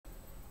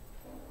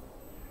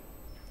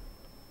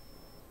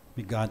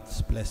May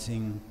God's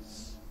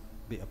blessings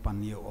be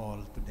upon you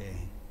all today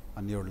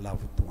and your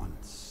loved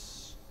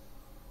ones.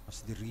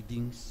 As the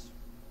readings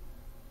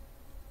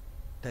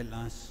tell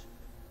us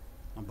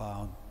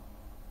about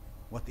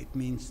what it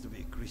means to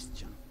be a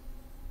Christian.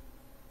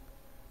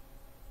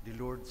 The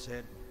Lord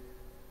said,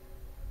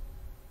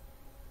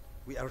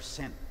 we are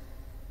sent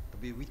to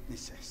be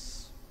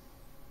witnesses,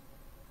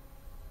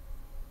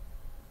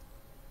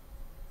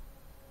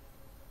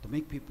 to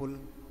make people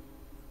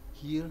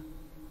hear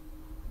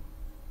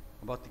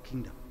about the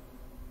kingdom.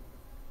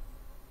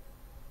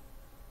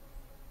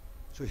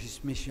 So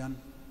his mission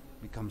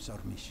becomes our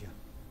mission.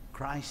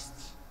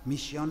 Christ's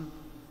mission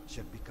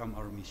should become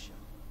our mission.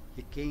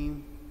 He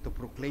came to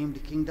proclaim the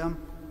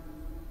kingdom.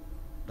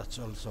 That's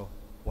also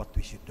what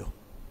we should do.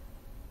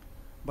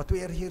 But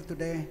we are here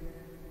today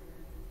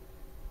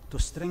to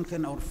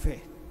strengthen our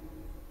faith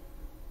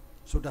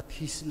so that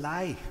his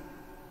life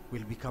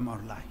will become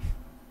our life.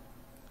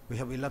 We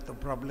have a lot of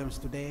problems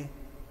today.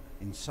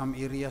 In some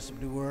areas of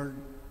the world,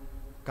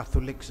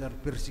 Catholics are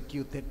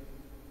persecuted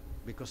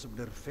because of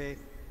their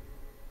faith.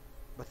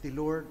 But the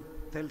Lord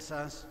tells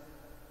us,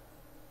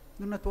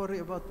 do not worry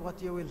about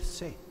what you will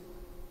say.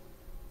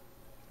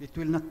 It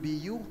will not be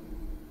you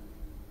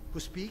who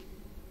speak,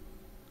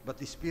 but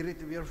the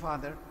Spirit of your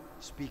Father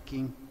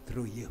speaking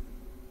through you.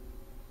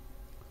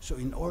 So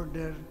in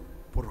order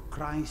for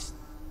Christ's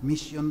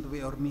mission to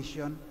be our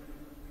mission,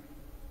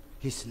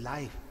 his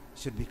life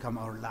should become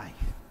our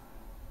life.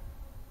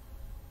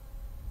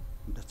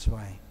 That's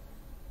why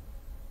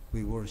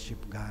we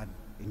worship God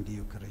in the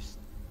Eucharist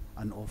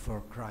and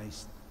offer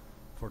Christ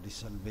for the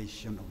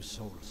salvation of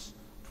souls,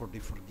 for the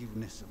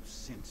forgiveness of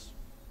sins.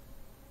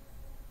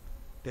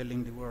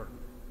 Telling the world,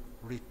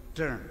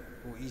 return,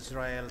 O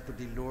Israel, to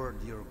the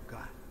Lord your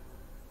God.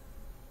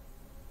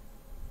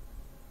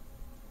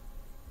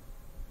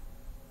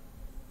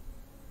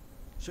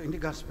 So in the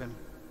Gospel,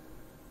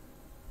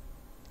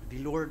 the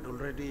Lord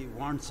already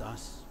warns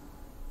us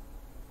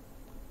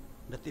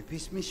that if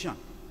his mission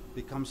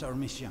becomes our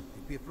mission,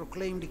 if we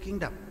proclaim the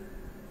kingdom,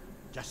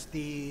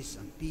 justice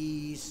and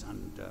peace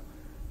and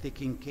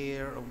taking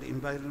care of the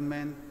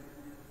environment,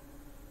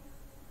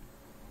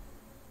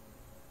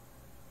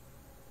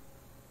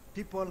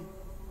 people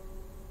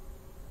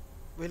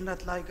will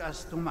not like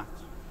us too much.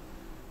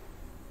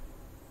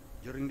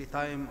 During the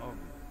time of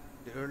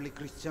the early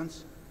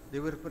Christians, they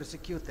were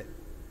persecuted.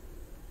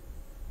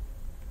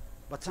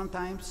 But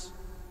sometimes,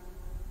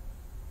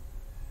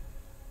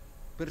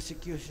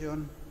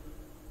 persecution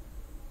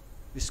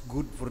is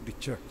good for the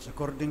church.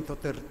 According to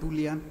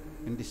Tertullian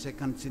in the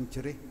 2nd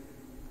century,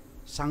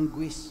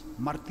 sanguis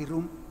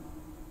martyrum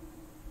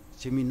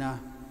semina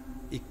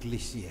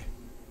ecclesiae.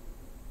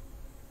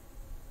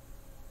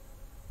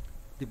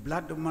 The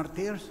blood of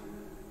martyrs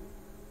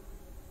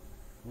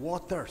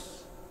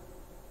waters.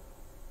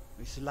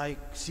 It's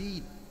like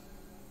seed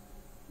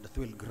that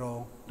will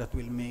grow, that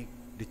will make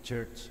the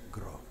church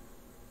grow.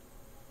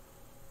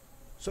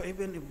 So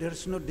even if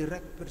there's no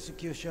direct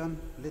persecution,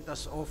 let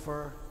us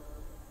offer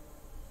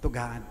to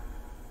God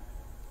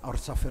our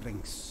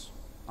sufferings,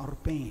 our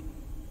pain.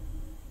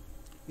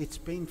 It's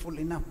painful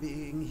enough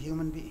being a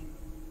human being.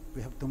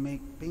 We have to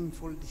make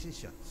painful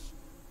decisions.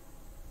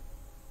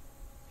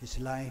 His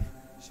life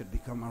should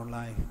become our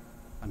life,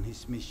 and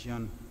his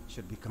mission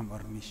should become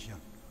our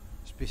mission,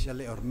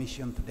 especially our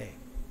mission today.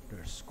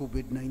 There's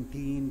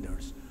COVID-19,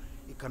 there's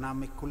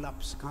economic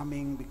collapse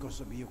coming because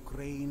of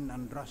Ukraine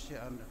and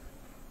Russia and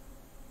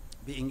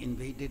being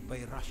invaded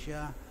by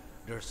Russia.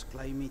 There's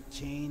climate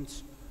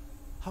change.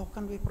 How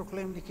can we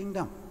proclaim the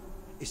kingdom?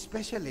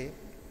 Especially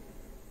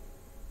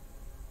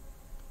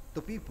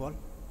to people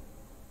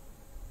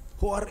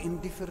who are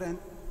indifferent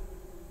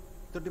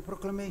to the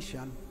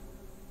proclamation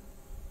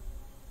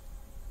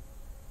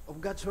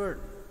of God's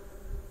word.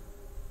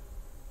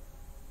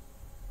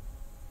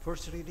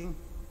 First reading.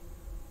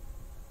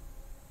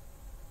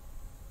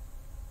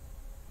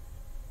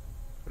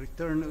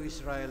 Return, O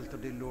Israel, to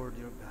the Lord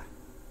your God.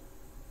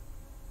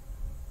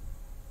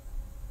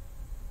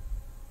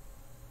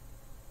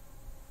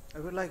 I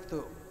would like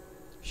to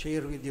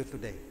share with you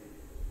today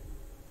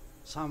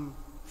some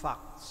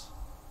facts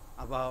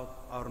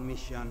about our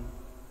mission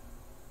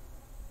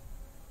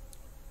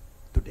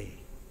today.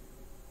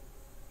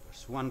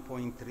 There's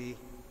 1.3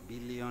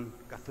 billion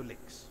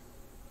Catholics.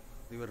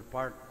 We were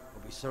part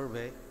of a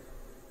survey.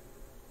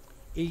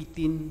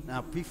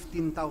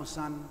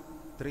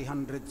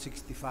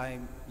 15,365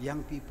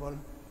 young people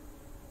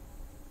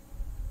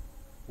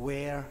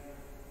were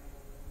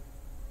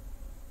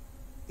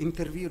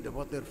interviewed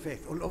about their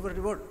faith all over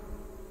the world.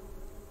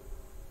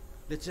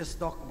 Let's just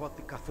talk about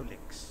the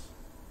Catholics.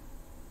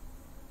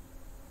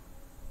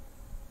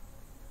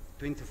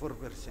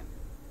 24%.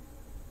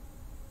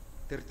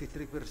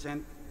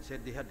 33%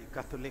 said they had a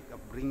Catholic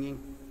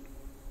upbringing,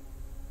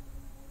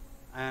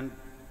 and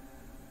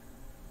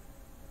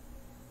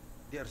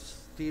they are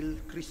still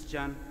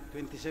Christian.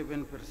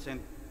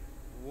 27%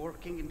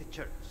 working in the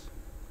church.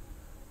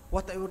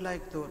 What I would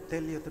like to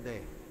tell you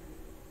today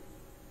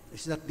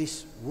is that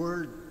this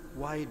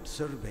worldwide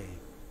survey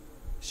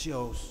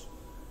shows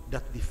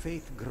that the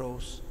faith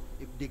grows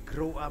if they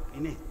grow up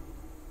in it.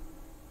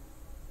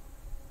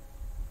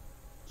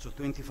 So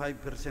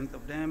 25%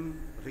 of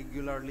them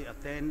regularly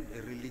attend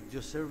a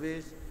religious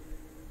service,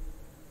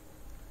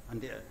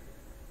 and the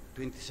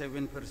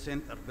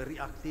 27% are very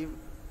active.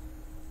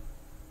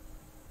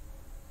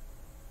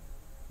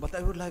 But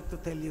I would like to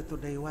tell you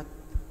today what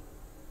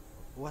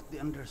they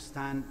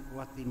understand,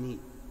 what they need.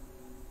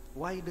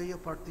 Why do you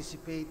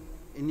participate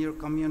in your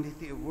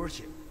community of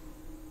worship?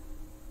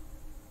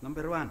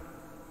 Number one,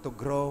 to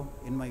grow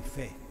in my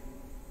faith.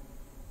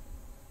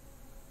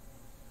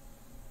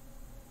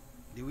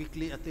 The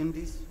weekly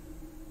attendees,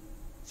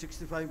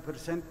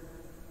 65%.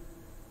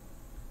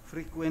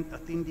 Frequent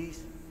attendees,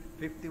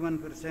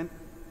 51%.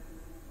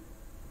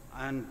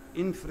 And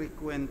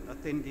infrequent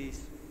attendees,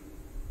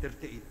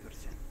 38%.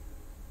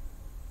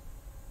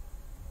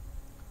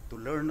 To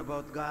learn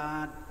about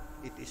God,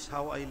 it is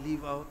how I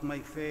live out my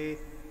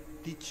faith,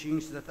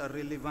 teachings that are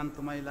relevant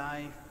to my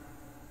life,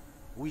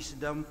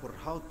 wisdom for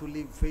how to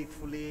live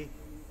faithfully,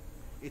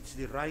 it's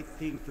the right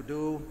thing to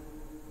do,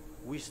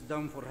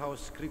 wisdom for how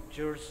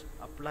scriptures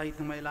apply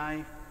to my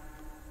life,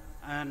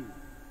 and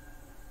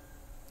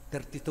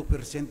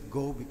 32%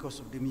 go because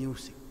of the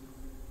music,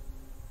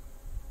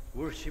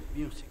 worship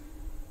music,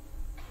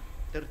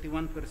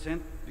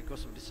 31%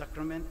 because of the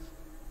sacraments,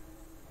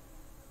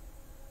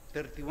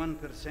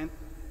 31%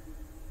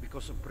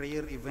 because of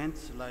prayer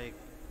events like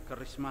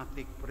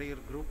charismatic prayer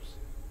groups,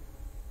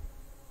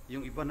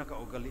 yung iba na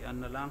kaugalian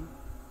na lang,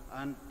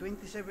 and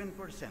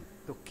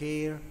 27% to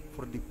care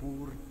for the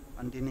poor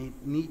and the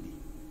needy.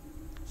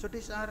 So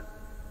these are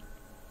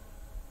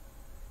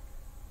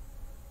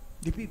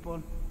the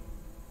people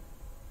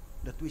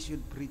that we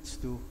should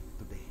preach to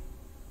today.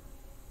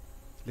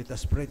 Let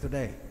us pray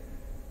today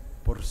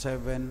for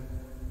 7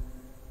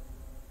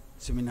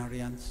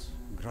 seminarians,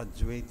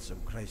 graduates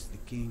of Christ the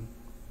King.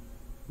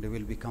 They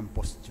will become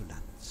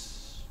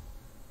postulants.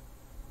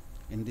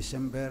 In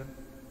December,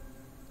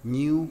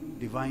 new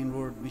Divine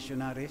Word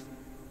missionaries,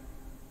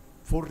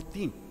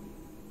 14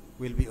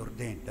 will be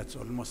ordained. That's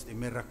almost a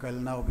miracle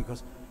now,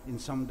 because in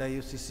some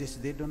dioceses,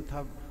 they don't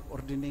have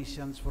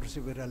ordinations for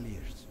several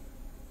years.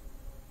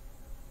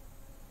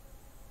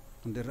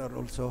 And there are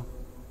also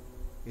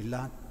a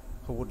lot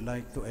who would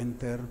like to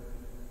enter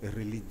a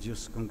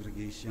religious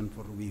congregation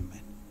for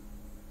women.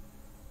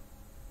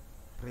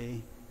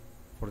 Pray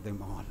for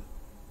them all.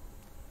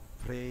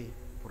 Pray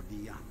for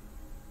the young.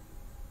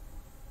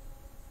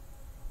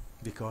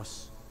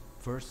 Because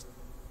first,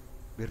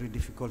 very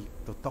difficult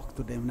to talk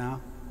to them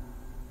now.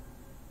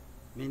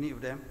 Many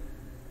of them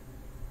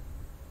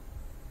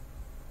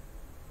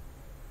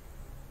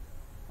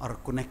are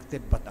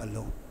connected but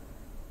alone.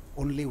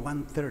 Only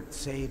 1/3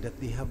 say that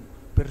they have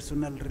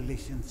personal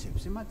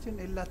relationships. Imagine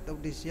a lot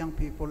of these young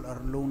people are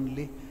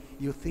lonely.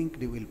 You think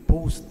they will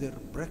post their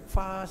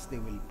breakfast, they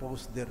will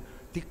post their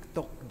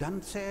TikTok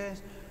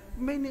dances.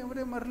 Many of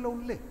them are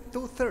lonely.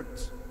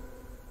 2/3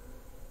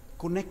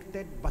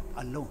 connected but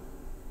alone.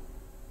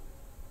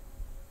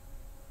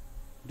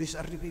 These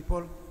are the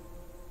people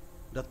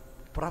that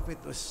Prophet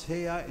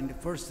Hosea in the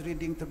first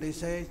reading today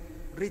says,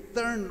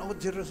 "Return, O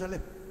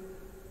Jerusalem."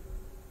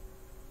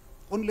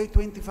 Only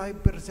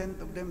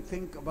 25% of them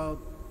think about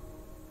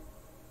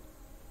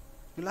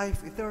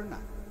life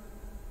eternal.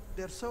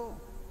 They're so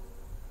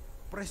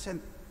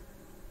present,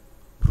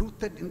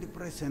 rooted in the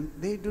present.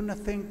 They do not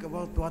think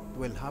about what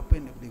will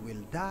happen if they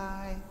will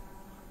die.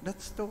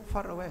 That's too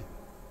far away.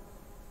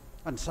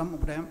 And some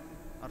of them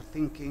are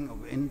thinking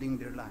of ending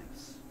their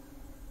lives.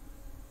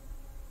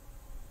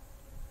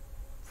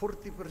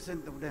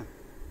 40% of them,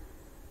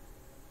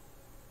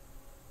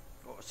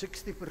 or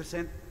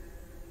 60%,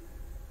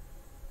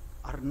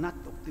 are not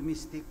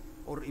optimistic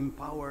or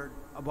empowered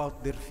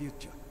about their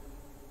future.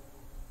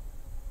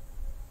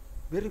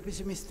 Very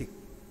pessimistic,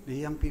 the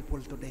young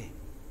people today.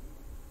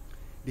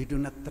 They do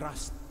not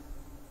trust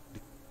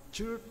the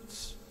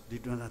church, they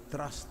do not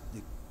trust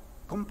the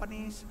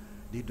companies,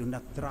 they do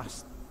not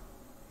trust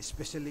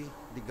especially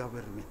the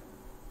government.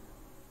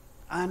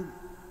 And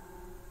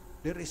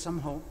there is some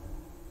hope,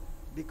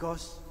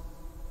 because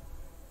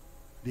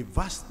the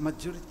vast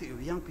majority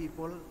of young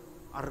people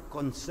are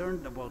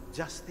concerned about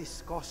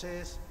justice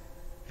causes,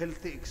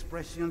 healthy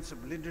expressions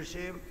of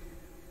leadership,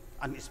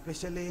 and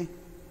especially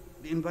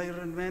the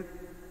environment,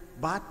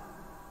 but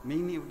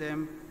many of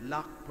them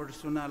lack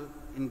personal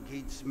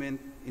engagement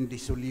in the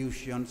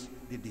solutions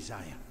they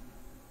desire.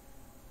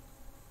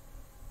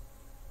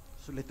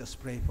 So let us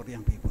pray for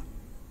young people.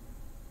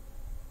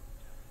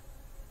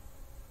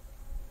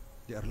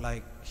 They are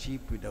like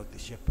sheep without a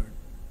shepherd.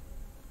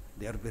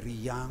 They are very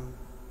young.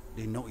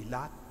 They know a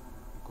lot,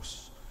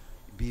 because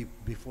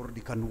before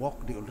they can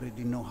walk, they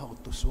already know how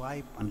to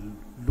swipe and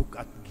look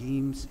at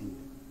games.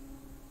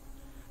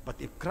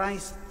 But if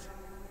Christ's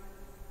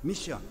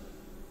mission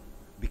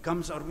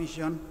becomes our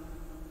mission,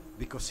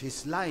 because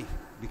His life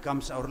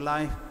becomes our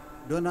life,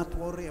 do not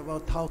worry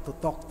about how to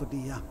talk to the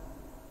young.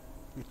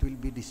 It will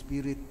be the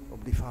Spirit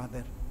of the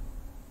Father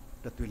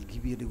that will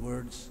give you the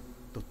words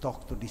to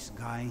talk to these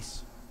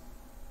guys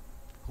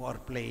who are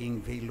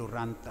playing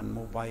Valorant and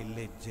Mobile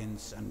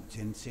Legends and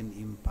Genshin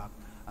Impact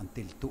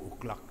until 2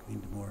 o'clock in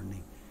the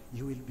morning.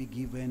 You will be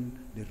given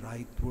the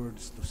right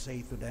words to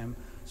say to them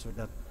so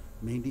that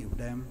many of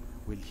them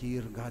will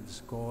hear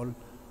God's call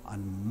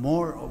and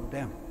more of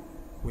them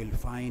will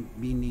find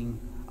meaning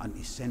and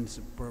a sense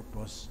of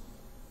purpose.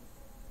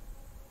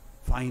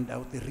 Find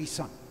out the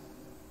reason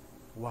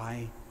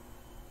why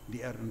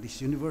they are in this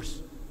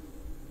universe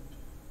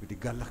with the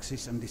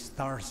galaxies and the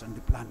stars and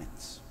the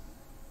planets.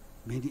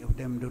 Many of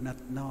them do not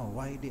know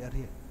why they are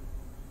here.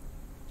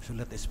 So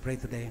let us pray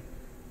today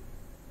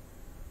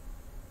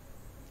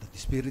that the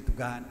Spirit of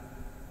God,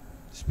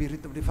 the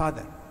Spirit of the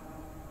Father,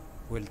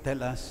 will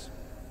tell us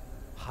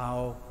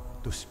how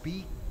to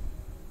speak,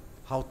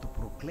 how to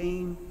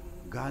proclaim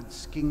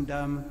God's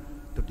kingdom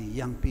to the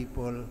young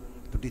people,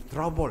 to the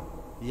troubled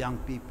young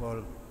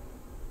people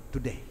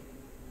today.